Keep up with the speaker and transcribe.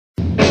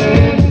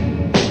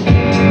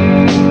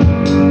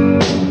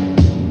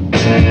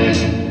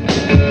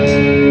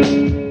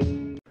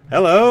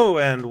Hello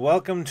and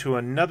welcome to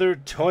another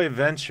toy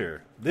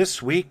venture.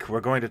 This week we're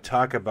going to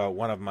talk about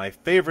one of my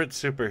favorite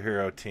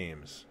superhero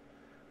teams.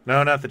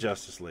 No, not the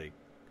Justice League.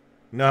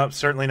 No,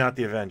 certainly not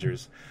the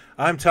Avengers.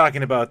 I'm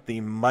talking about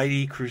the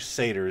Mighty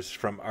Crusaders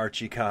from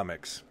Archie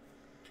Comics.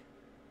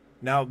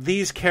 Now,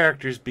 these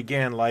characters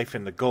began life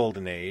in the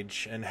Golden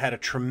Age and had a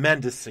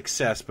tremendous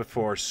success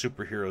before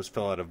superheroes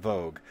fell out of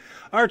vogue.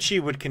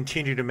 Archie would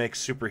continue to make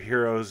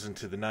superheroes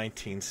into the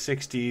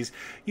 1960s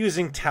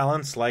using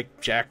talents like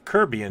Jack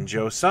Kirby and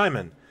Joe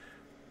Simon.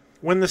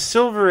 When the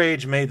Silver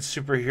Age made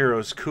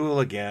superheroes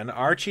cool again,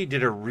 Archie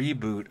did a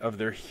reboot of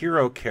their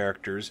hero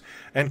characters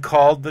and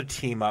called the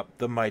team-up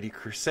the Mighty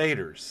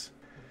Crusaders.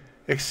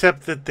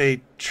 Except that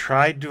they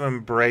tried to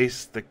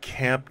embrace the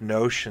camp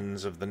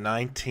notions of the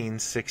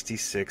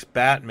 1966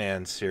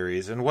 Batman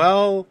series, and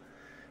well,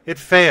 it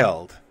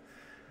failed.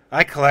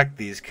 I collect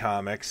these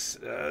comics.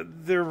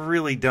 They're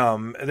really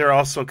dumb. They're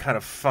also kind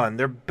of fun.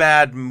 They're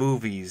bad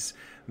movies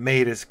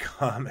made as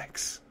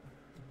comics.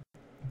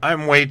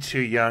 I'm way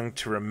too young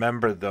to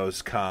remember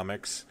those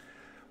comics,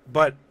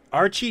 but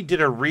Archie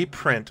did a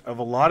reprint of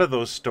a lot of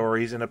those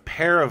stories in a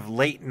pair of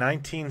late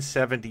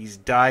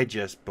 1970s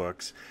digest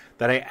books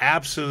that I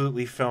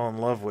absolutely fell in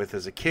love with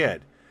as a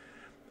kid.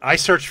 I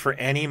searched for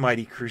any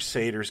Mighty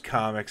Crusaders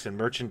comics and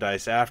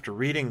merchandise after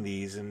reading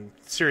these, and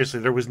seriously,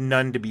 there was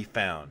none to be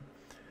found.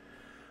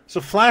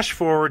 So flash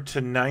forward to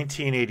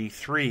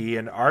 1983,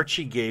 and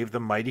Archie gave the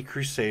Mighty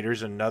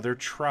Crusaders another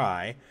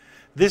try,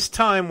 this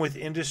time with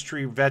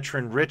industry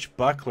veteran Rich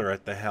Buckler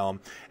at the helm,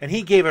 and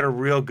he gave it a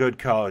real good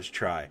college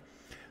try.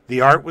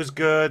 The art was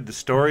good, the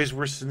stories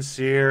were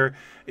sincere,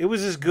 it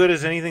was as good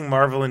as anything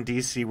Marvel and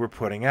DC were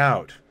putting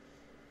out.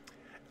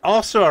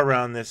 Also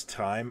around this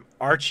time,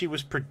 Archie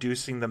was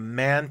producing the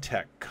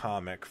Mantech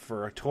comic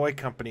for a toy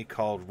company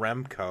called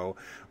Remco,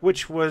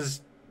 which was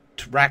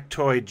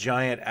Ractoid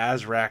giant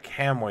Azrak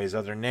Hamway's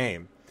other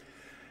name.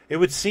 It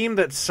would seem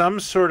that some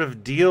sort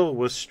of deal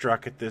was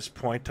struck at this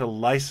point to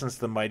license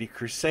the Mighty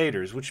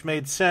Crusaders, which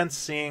made sense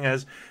seeing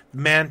as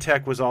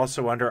Mantech was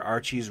also under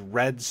Archie's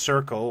Red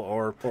Circle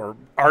or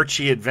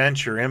Archie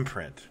Adventure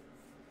imprint.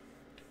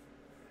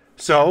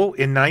 So,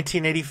 in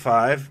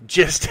 1985,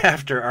 just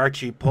after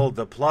Archie pulled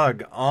the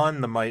plug on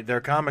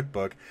their comic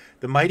book,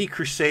 the Mighty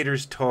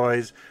Crusaders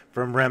toys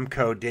from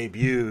Remco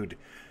debuted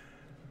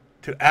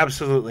to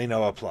absolutely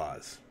no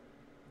applause.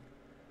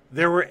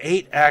 There were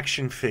 8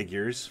 action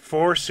figures,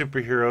 4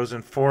 superheroes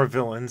and 4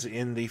 villains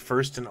in the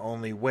first and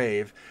only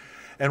wave,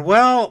 and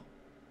well,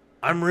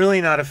 I'm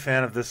really not a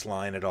fan of this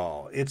line at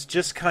all. It's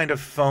just kind of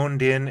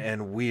phoned in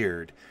and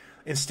weird.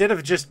 Instead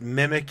of just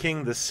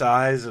mimicking the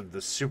size of the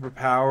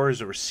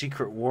Superpowers or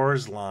Secret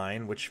Wars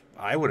line, which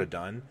I would have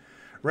done,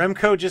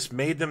 Remco just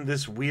made them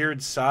this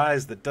weird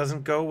size that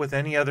doesn't go with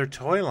any other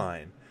toy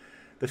line.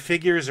 The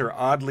figures are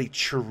oddly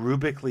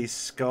cherubically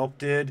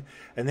sculpted,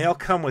 and they all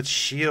come with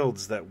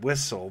shields that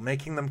whistle,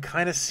 making them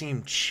kind of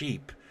seem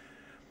cheap.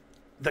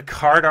 The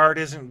card art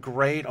isn't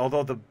great,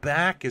 although the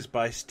back is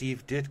by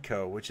Steve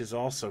Ditko, which is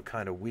also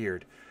kind of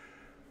weird.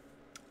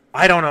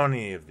 I don't own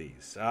any of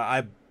these.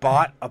 I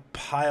bought a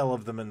pile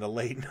of them in the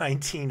late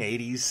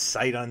 1980s,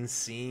 sight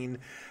unseen.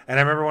 And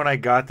I remember when I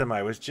got them,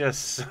 I was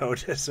just so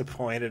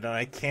disappointed, and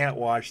I can't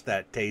wash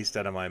that taste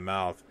out of my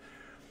mouth.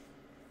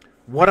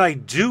 What I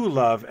do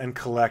love and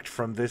collect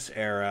from this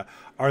era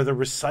are the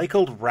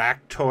recycled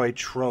rack toy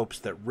tropes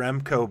that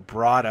Remco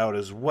brought out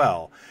as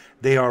well.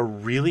 They are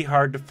really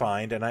hard to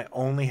find, and I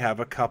only have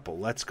a couple.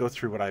 Let's go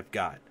through what I've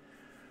got.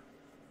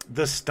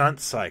 The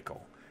Stunt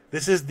Cycle.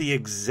 This is the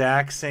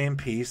exact same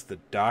piece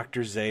that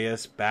Dr.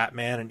 Zaius,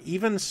 Batman, and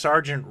even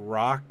Sergeant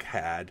Rock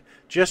had,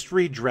 just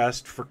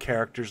redressed for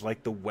characters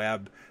like the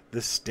Web,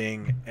 the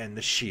Sting, and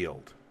the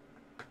Shield.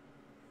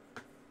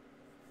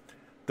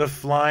 The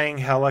Flying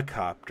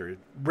Helicopter.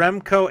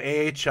 Remco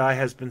AHI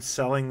has been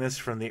selling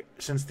this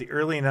since the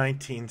early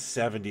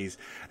 1970s,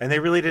 and they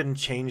really didn't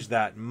change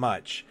that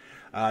much.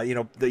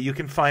 You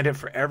can find it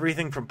for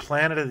everything from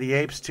Planet of the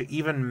Apes to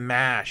even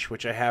MASH,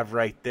 which I have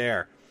right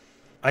there.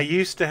 I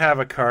used to have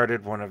a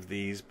carded one of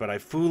these, but I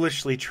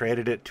foolishly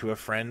traded it to a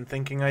friend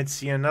thinking I'd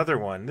see another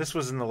one. This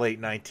was in the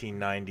late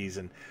 1990s,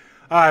 and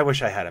I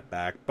wish I had it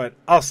back, but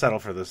I'll settle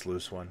for this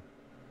loose one.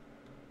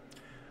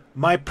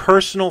 My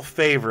personal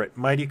favorite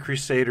Mighty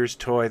Crusaders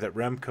toy that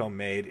Remco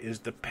made is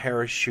the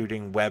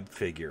parachuting Web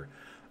figure.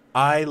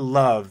 I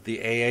love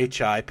the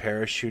AHI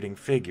parachuting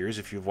figures,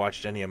 if you've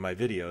watched any of my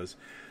videos.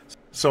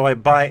 So I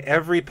buy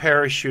every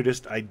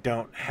parachutist I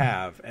don't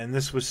have, and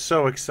this was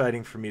so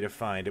exciting for me to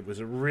find. It was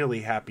a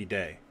really happy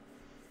day.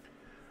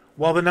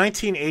 While the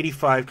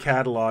 1985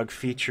 catalog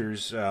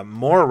features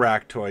more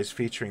rack toys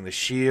featuring the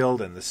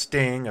Shield and the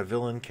Sting, a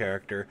villain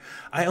character,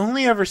 I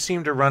only ever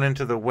seem to run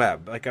into the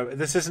Web.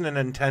 This isn't an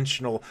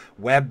intentional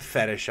Web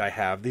fetish I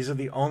have. These are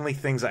the only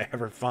things I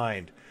ever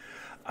find.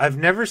 I've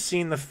never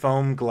seen the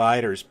foam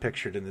gliders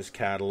pictured in this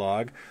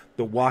catalog,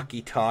 the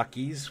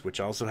walkie-talkies, which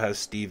also has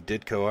Steve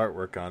Ditko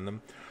artwork on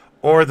them,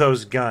 or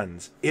those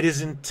guns. It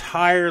is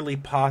entirely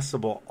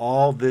possible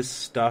all this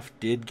stuff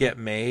did get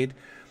made.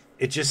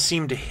 it just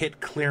seemed to hit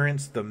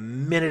clearance the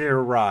minute it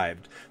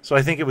arrived. So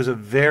I think it was a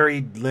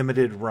very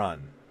limited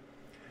run.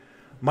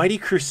 Mighty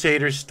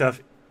Crusaders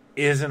stuff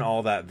isn't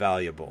all that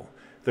valuable.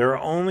 There are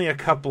only a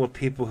couple of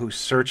people who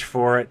search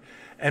for it,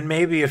 and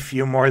maybe a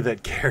few more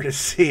that care to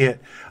see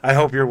it. I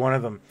hope you're one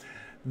of them.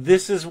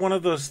 This is one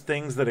of those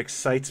things that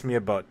excites me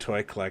about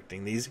toy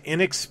collecting. These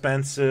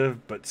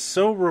inexpensive but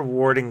so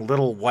rewarding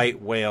little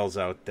white whales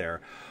out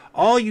there.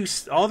 All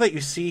that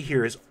you see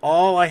here is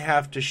all I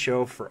have to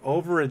show for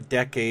over a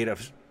decade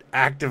of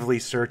actively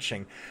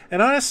searching. And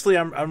honestly,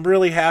 I'm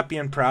really happy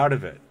and proud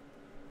of it.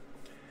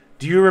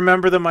 Do you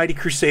remember the Mighty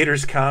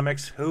Crusaders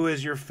comics? Who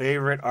is your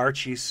favorite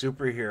Archie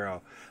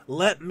superhero?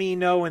 Let me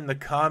know in the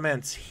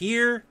comments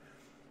here,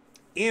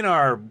 in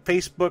our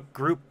Facebook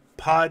group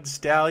Pod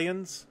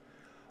Stallions,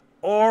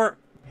 or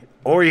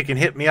you can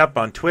hit me up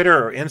on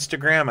Twitter or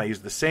Instagram. I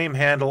use the same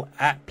handle,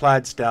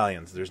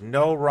 @PlaidStallions. There's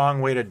no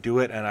wrong way to do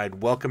it, and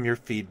I'd welcome your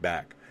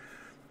feedback.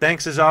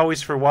 Thanks as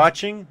always for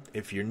watching.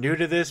 If you're new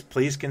to this,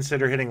 please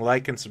consider hitting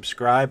like and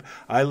subscribe.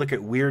 I look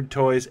at weird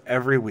toys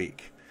every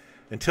week.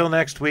 Until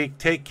next week,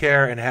 take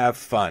care and have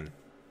fun.